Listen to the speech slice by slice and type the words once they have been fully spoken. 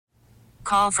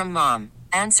Call from mom.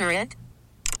 Answer it.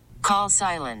 Call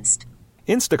silenced.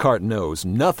 Instacart knows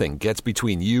nothing gets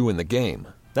between you and the game.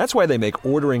 That's why they make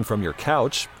ordering from your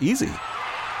couch easy.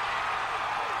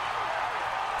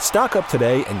 Stock up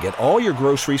today and get all your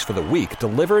groceries for the week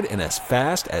delivered in as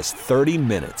fast as 30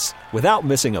 minutes without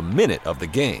missing a minute of the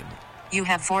game. You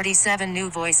have 47 new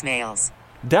voicemails.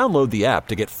 Download the app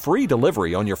to get free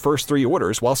delivery on your first 3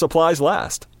 orders while supplies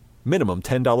last. Minimum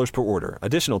 $10 per order.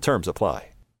 Additional terms apply.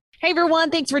 Hey, everyone.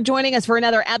 Thanks for joining us for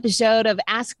another episode of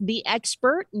Ask the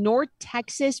Expert, North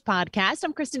Texas podcast.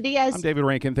 I'm Kristen Diaz. I'm David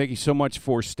Rankin. Thank you so much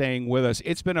for staying with us.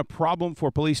 It's been a problem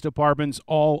for police departments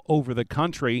all over the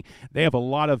country. They have a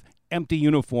lot of empty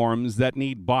uniforms that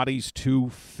need bodies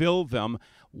to fill them.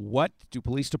 What do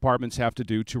police departments have to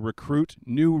do to recruit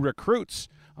new recruits?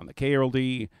 On the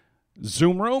KRLD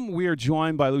Zoom room, we are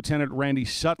joined by Lieutenant Randy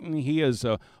Sutton. He is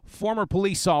a former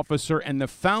police officer and the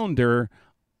founder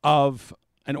of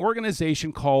an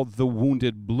organization called The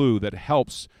Wounded Blue that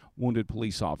helps wounded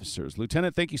police officers.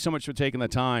 Lieutenant, thank you so much for taking the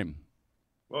time.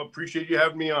 Well, appreciate you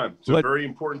having me on. It's a very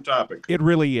important topic. It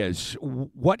really is.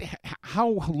 How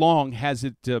long has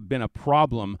it been a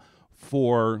problem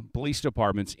for police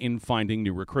departments in finding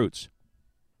new recruits?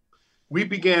 We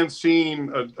began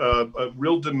seeing a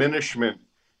real diminishment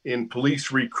in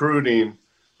police recruiting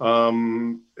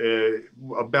about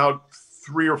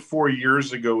 3 or 4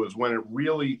 years ago is when it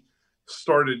really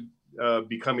started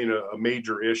becoming a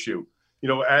major issue. You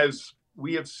know, as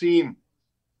we have seen,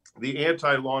 the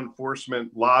anti-law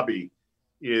enforcement lobby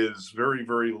is very,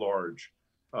 very large,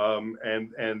 and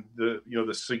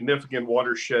the significant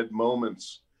watershed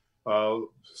moments,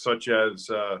 such as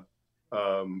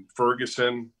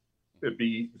Ferguson,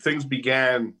 things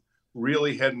began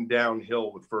really heading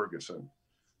downhill with Ferguson,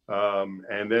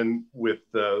 and then with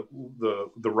the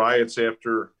riots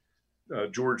after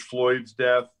George Floyd's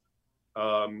death.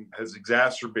 Has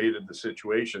exacerbated the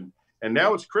situation, and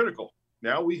now it's critical.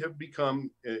 Now we have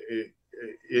become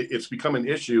it's become an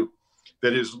issue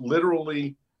that is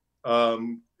literally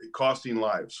costing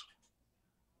lives.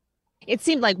 It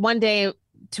seemed like one day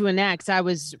to the next, I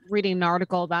was reading an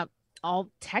article about all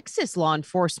Texas law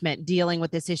enforcement dealing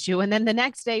with this issue, and then the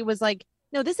next day was like,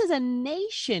 no, this is a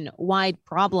nationwide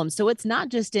problem. So it's not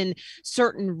just in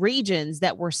certain regions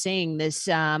that we're seeing this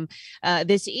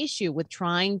this issue with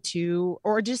trying to,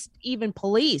 or just even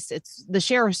police. It's the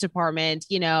sheriff's department,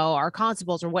 our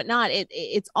constables or whatnot.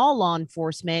 It's all law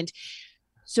enforcement.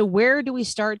 So where do we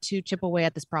start to chip away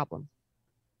at this problem?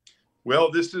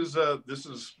 Well, this is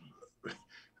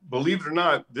believe it or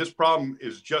not, this problem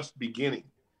is just beginning,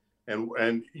 and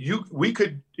we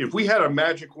could, if we had a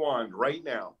magic wand right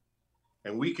now,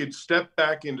 and we could step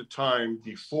back into time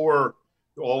before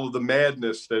all of the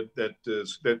madness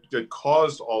that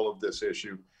caused all of this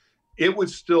issue, it would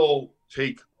still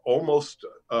take almost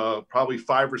probably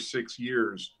 5 or 6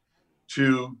 years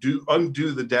to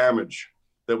undo the damage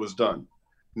that was done.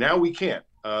 Now we can't.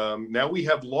 Now we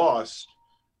have lost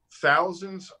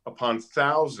thousands upon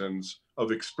thousands of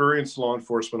experienced law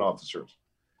enforcement officers.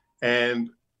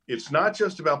 And it's not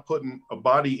just about putting a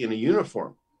body in a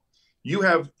uniform. You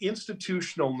have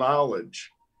institutional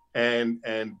knowledge and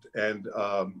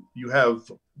you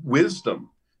have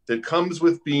wisdom that comes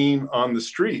with being on the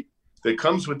street, that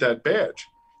comes with that badge.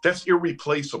 That's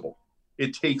irreplaceable.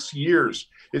 It takes years.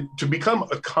 To become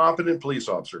a competent police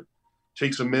officer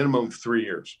takes a minimum of 3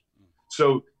 years.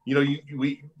 So,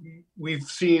 we've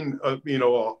seen a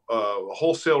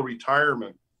wholesale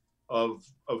retirement of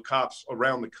cops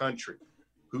around the country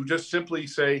who just simply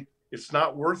say, it's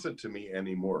not worth it to me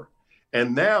anymore.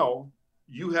 And now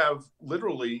you have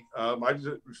literally,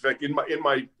 in fact, in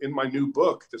my new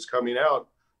book that's coming out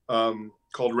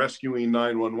called Rescuing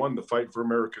 911: The Fight for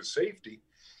America's Safety,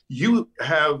 you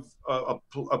have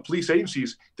police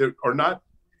agencies that are not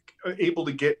able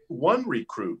to get one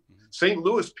recruit. St.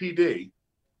 Louis PD,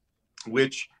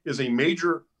 which is a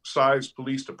major sized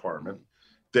police department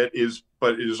but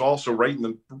it is also right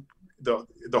in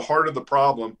the heart of the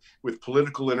problem with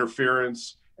political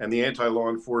interference and the anti-law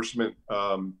enforcement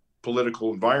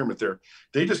political environment there.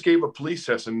 They just gave a police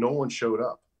test and no one showed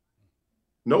up.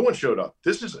 No one showed up.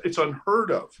 It's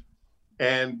unheard of.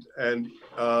 And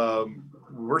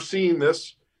we're seeing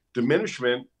this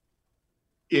diminishment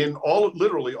in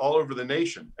literally all over the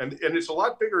nation. And it's a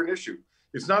lot bigger an issue.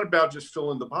 It's not about just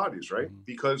filling the bodies, right? Mm-hmm.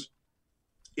 Because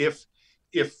if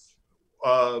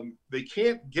they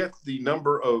can't get the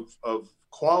number of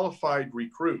qualified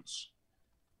recruits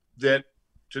that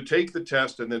to take the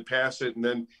test and then pass it and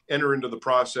then enter into the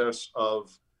process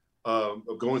of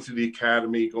going through the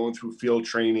academy, going through field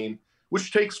training,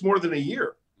 which takes more than a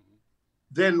year,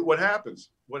 then what happens?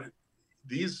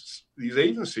 these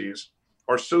agencies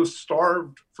are so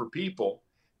starved for people,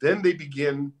 then they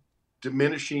begin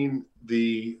diminishing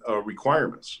the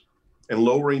requirements and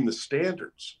lowering the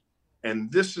standards.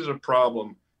 And this is a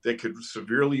problem that could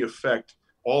severely affect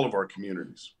all of our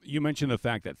communities. You mentioned the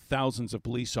fact that thousands of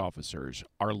police officers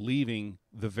are leaving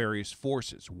the various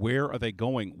forces. Where are they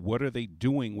going? What are they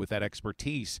doing with that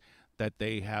expertise that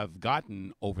they have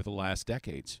gotten over the last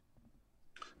decades?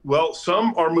 Well,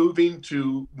 some are moving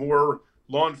to more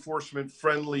law enforcement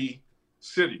friendly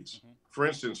cities. For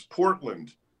instance,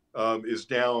 Portland is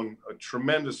down a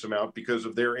tremendous amount because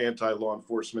of their anti-law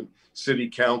enforcement city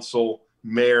council,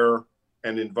 mayor,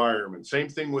 and environment. Same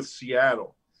thing with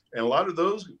Seattle. And a lot of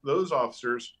those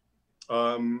officers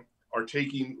are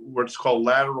taking what's called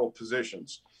lateral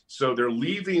positions. So they're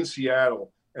leaving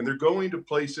Seattle and they're going to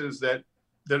places that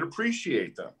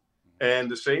appreciate them.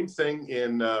 And the same thing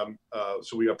in,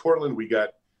 so we got Portland, we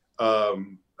got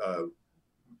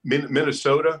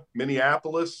Minnesota,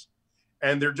 Minneapolis,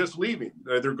 and they're just leaving.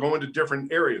 They're going to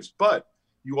different areas. But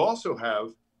you also have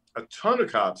a ton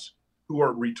of cops who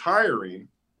are retiring,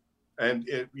 and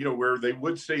where they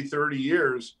would stay 30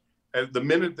 years, at the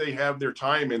minute they have their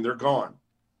time in, they're gone,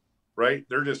 right?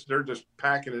 They're just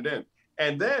packing it in.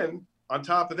 And then on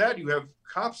top of that, you have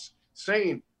cops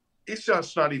saying, it's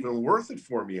just not even worth it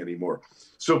for me anymore.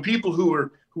 So people who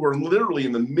are literally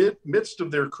in the midst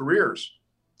of their careers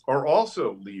are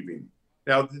also leaving.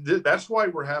 Now, that's why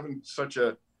we're having such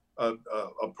a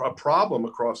problem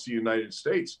across the United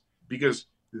States, because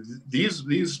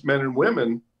these men and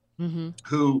women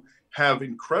who have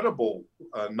incredible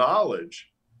knowledge,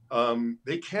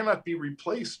 they cannot be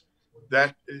replaced.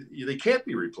 They can't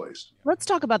be replaced. Let's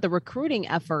talk about the recruiting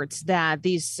efforts that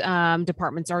these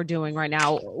departments are doing right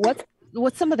now.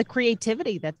 What's some of the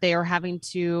creativity that they are having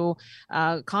to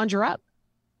conjure up?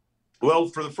 Well,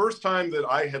 for the first time that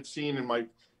I have seen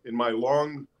in my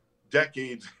long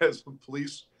decades as a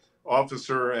police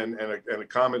officer and a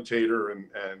commentator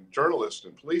and journalist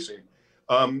in policing,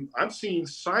 I'm seeing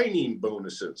signing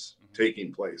bonuses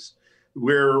taking place,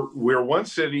 where one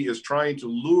city is trying to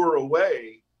lure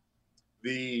away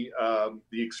the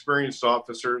experienced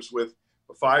officers with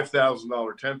a $5,000,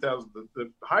 $10,000.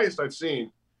 The highest I've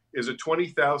seen is a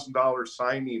 $20,000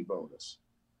 signing bonus.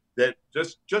 That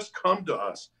just come to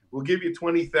us. We'll give you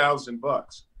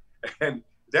 $20,000, and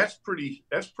that's pretty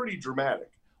dramatic.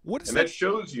 That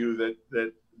shows you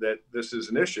that this is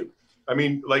an issue. I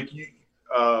mean, like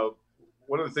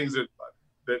one of the things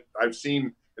that I've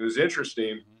seen and is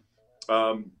interesting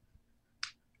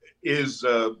is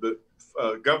the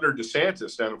Governor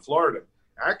DeSantis down in Florida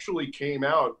actually came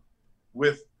out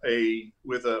with a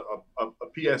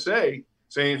PSA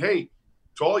saying, "Hey,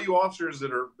 to all you officers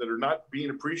that are not being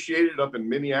appreciated up in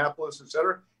Minneapolis, et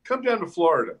cetera, come down to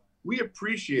Florida. We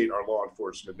appreciate our law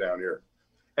enforcement down here."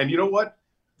 And you know what?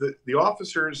 The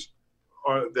officers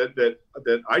that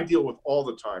I deal with all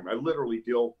the time. I literally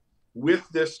deal with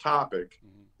this topic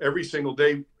every single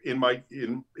day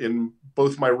in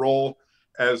both my role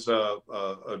as a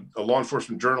law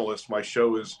enforcement journalist. My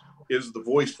show is the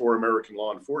voice for American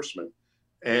law enforcement.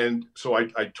 And so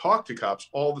I talk to cops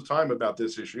all the time about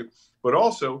this issue, but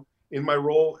also in my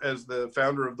role as the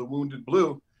founder of the Wounded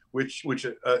Blue, which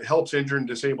helps injured and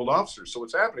disabled officers. So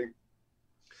what's happening?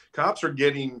 Cops are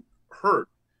getting hurt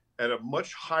at a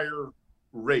much higher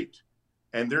rate,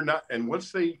 and they're not. And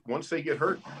once they get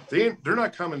hurt, they're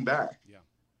not coming back. Yeah.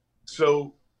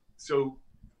 So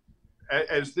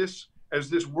as this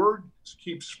word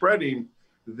keeps spreading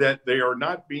that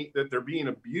they're being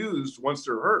abused once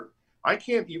they're hurt,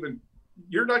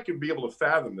 you're not going to be able to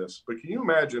fathom this, but can you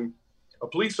imagine a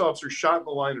police officer shot in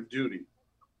the line of duty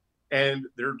and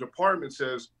their department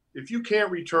says, if you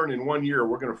can't return in 1 year,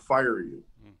 we're going to fire you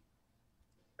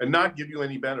and not give you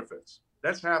any benefits.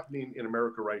 That's happening in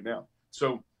America right now.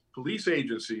 So police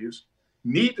agencies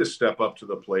need to step up to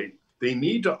the plate. They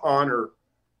need to honor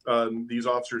these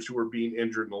officers who are being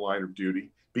injured in the line of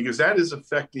duty, because that is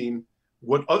affecting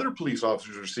what other police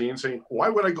officers are seeing, saying, why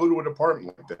would I go to a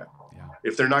department like that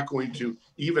if they're not going to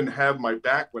even have my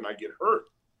back when I get hurt?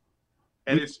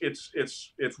 And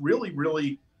it's really,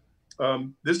 really,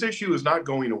 this issue is not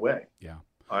going away. Yeah.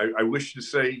 I wish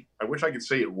I could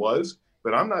say it was,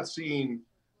 but I'm not seeing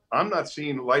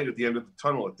light at the end of the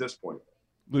tunnel at this point.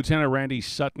 Lieutenant Randy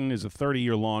Sutton is a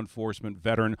 30-year law enforcement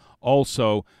veteran,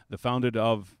 also the founder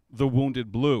of the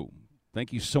Wounded Blue.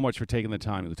 Thank you so much for taking the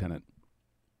time, Lieutenant.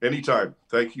 Anytime.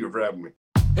 Thank you for having me.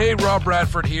 Hey, Rob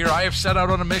Bradford here. I have set out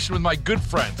on a mission with my good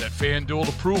friends at FanDuel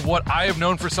to prove what I have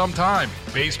known for some time.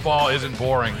 Baseball isn't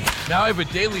boring. Now I have a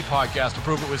daily podcast to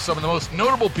prove it with some of the most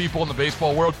notable people in the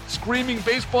baseball world, screaming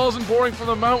baseball isn't boring from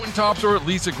the mountaintops, or at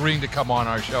least agreeing to come on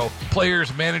our show.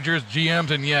 Players, managers,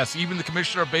 GMs, and yes, even the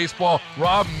commissioner of baseball,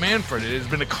 Rob Manfred. It has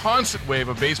been a constant wave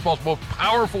of baseball's most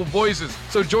powerful voices.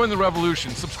 So join the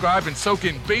revolution. Subscribe and soak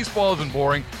in Baseball Isn't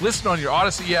Boring. Listen on your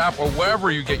Odyssey app or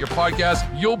wherever you get your podcasts.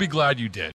 You'll be glad you did.